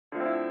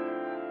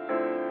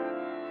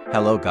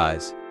Hello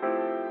guys.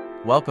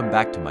 Welcome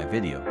back to my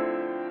video.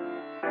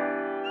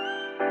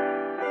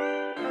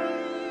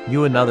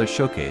 New another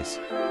showcase,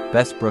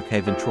 Best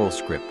Brookhaven Troll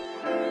Script.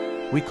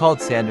 We called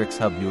SanderX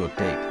Hub New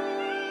Update.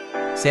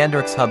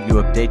 SanderX Hub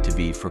New Update to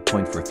be for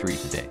Coin for 3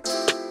 today.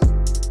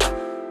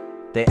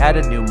 They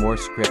added more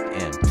script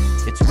and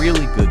it's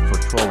really good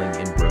for trolling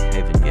in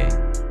Brookhaven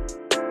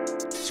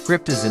game.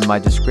 Script is in my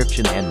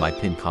description and my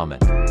pinned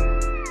comment.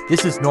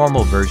 This is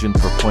normal version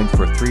for Coin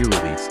for 3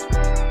 released.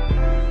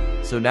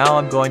 So now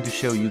I'm going to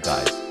show you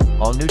guys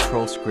all new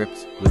troll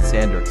scripts with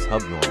SanderX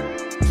Hub normal.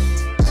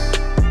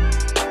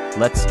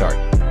 Let's start.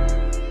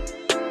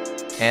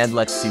 And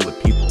let's see what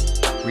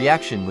people's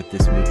reaction with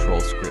this new troll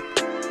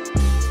script.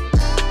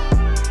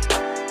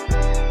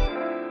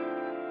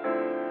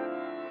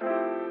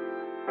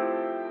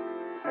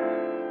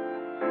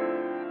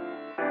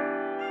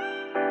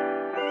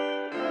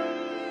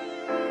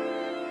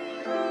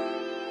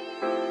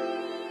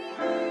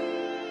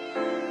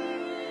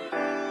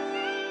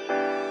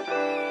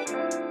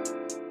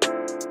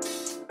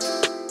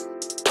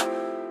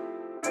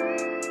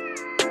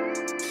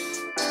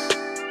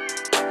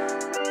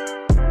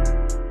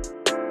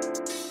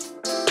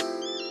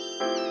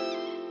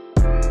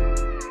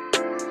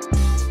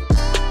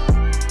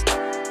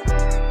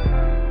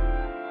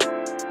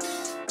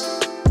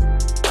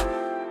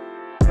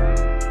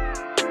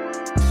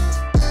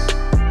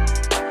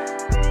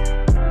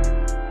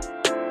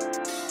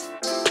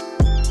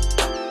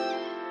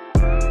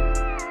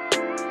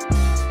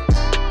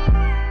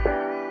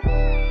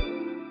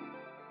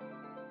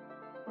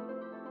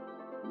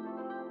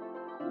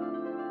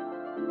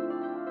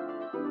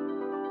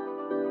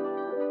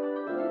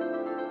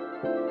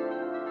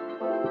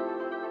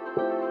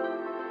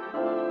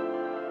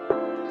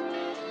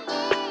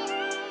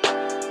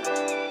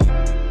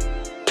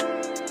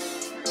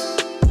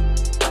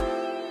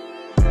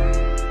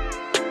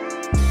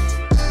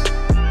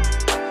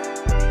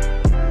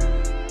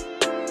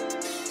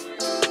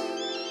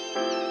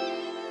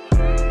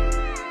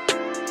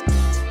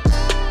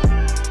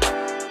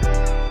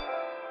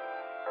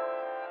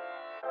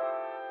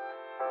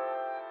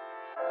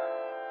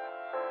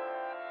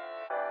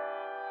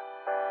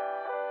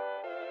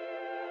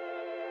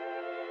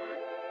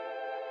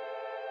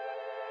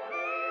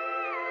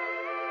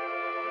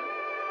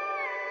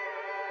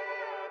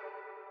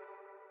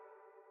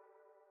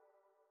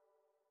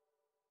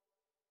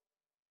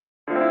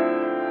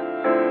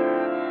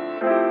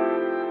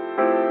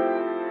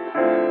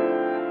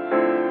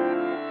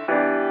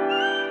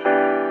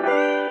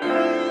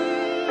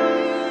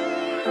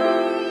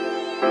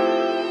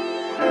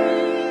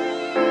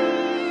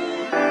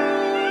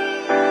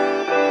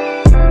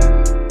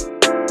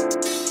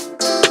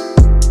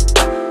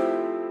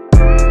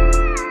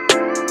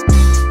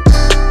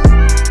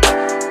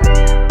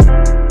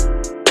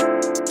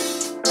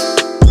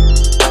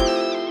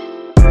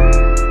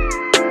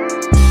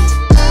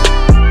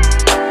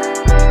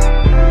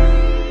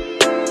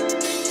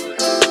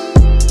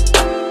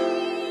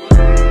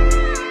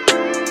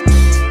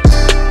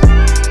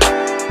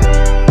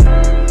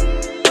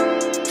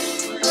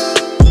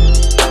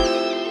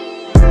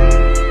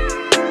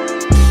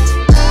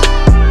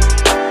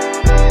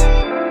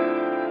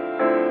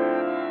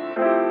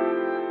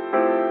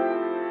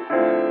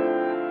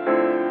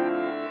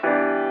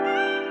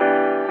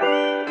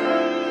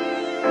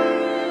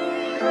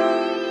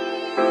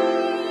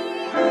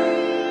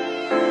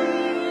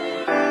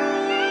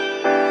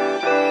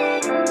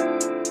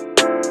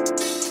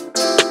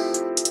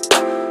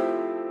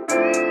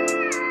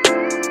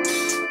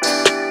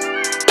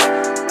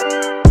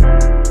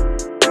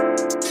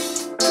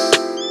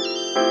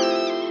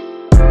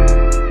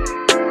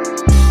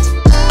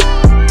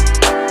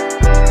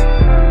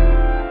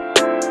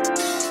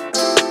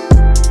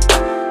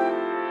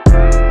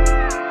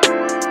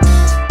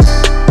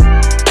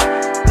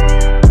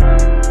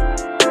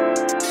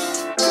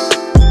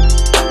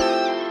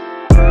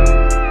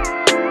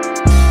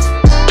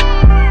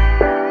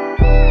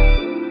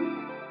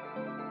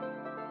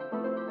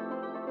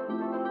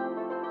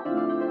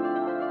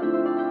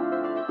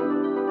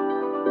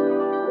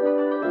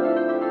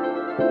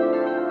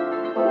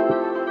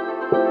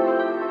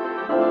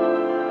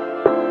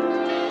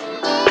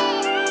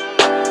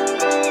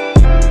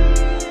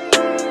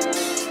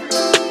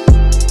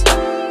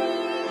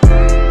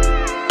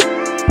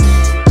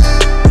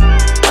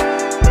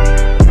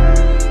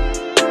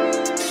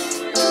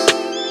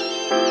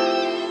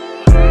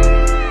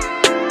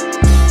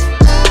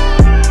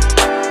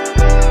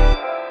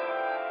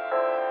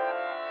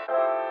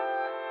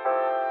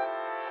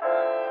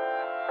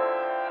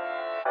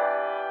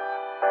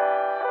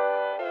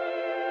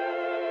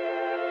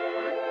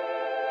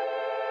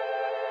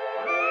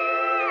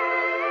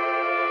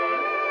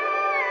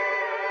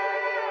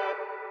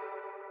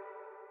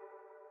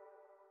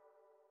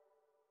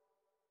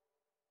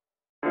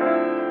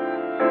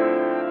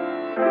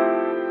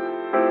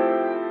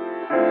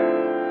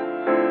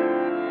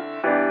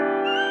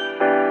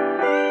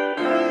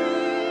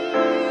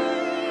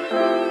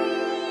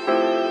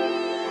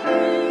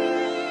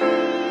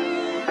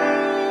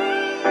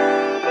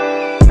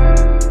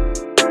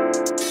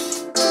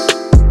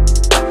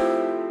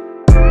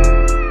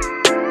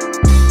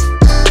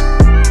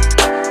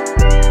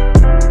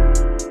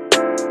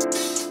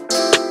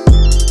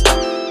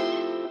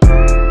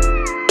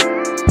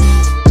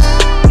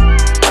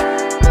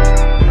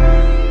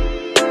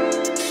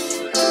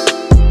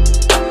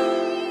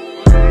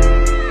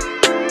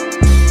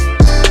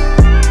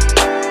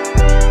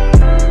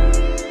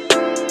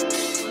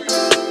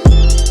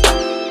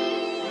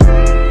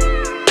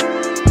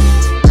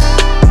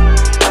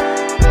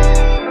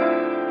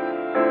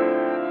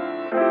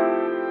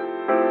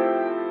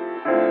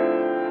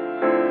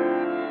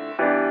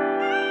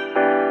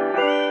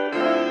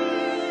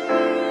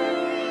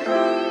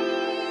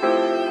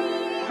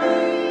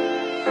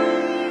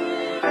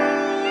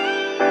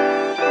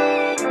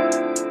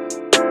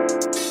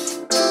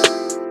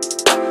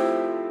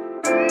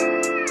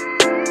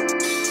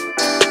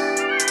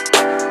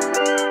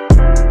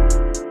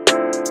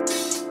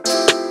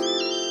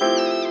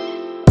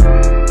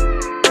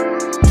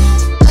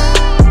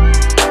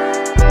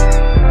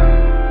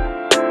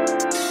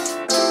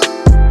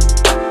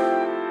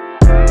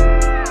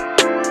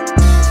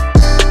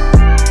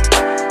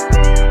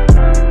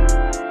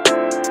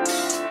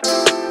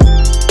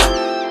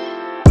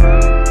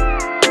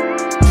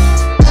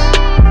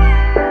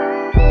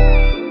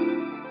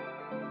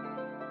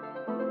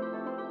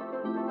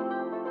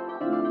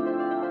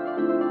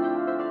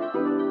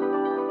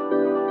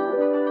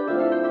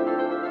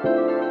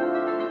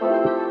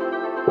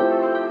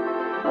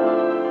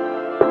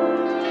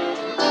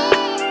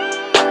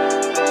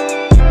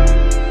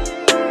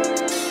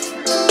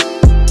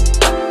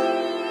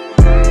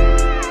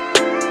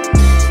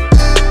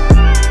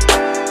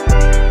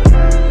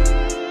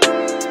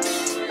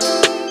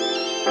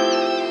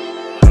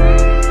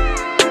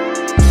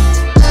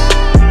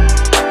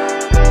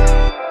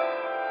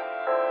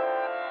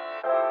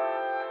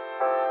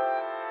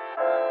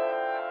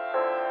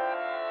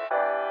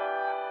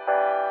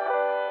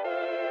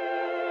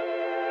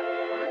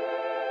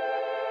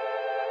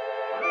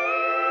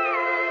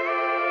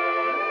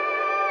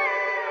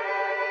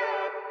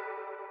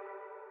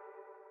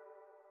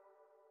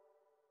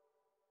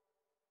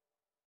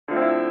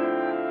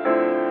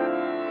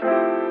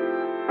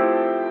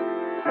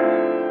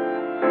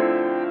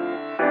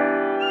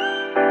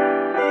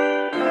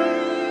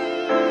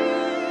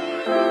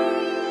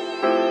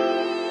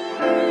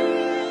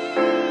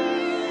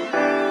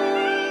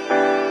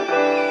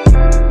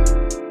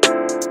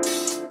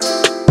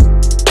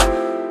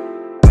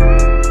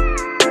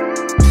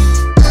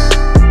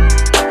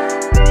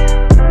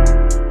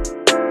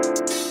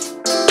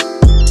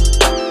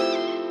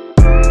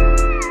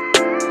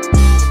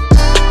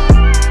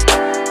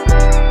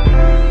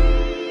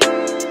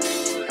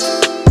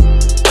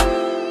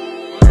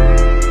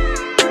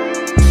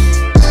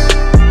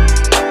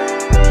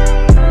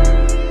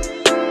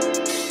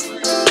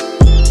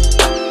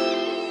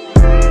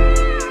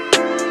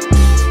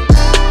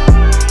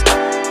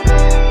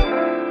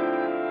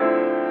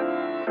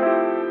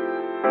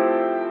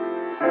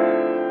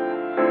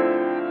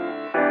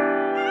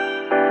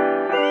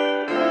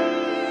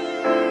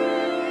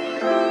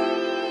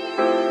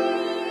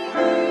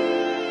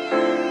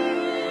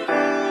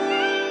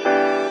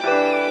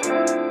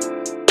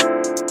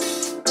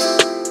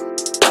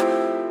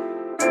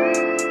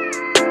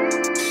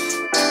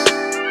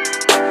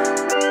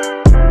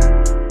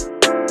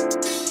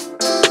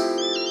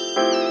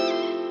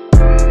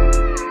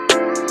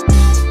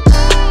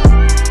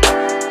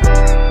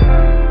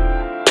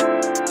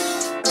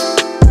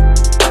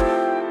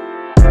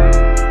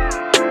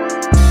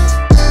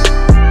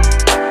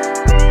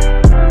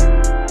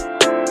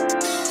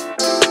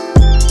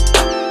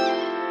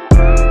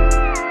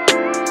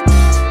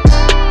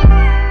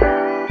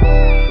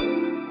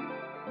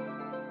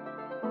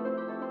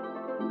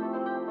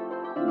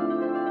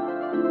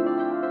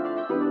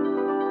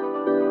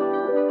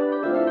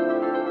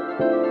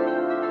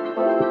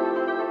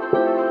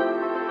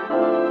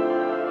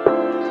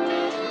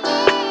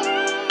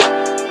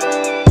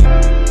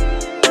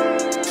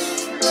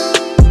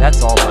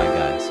 That's all, bye guys.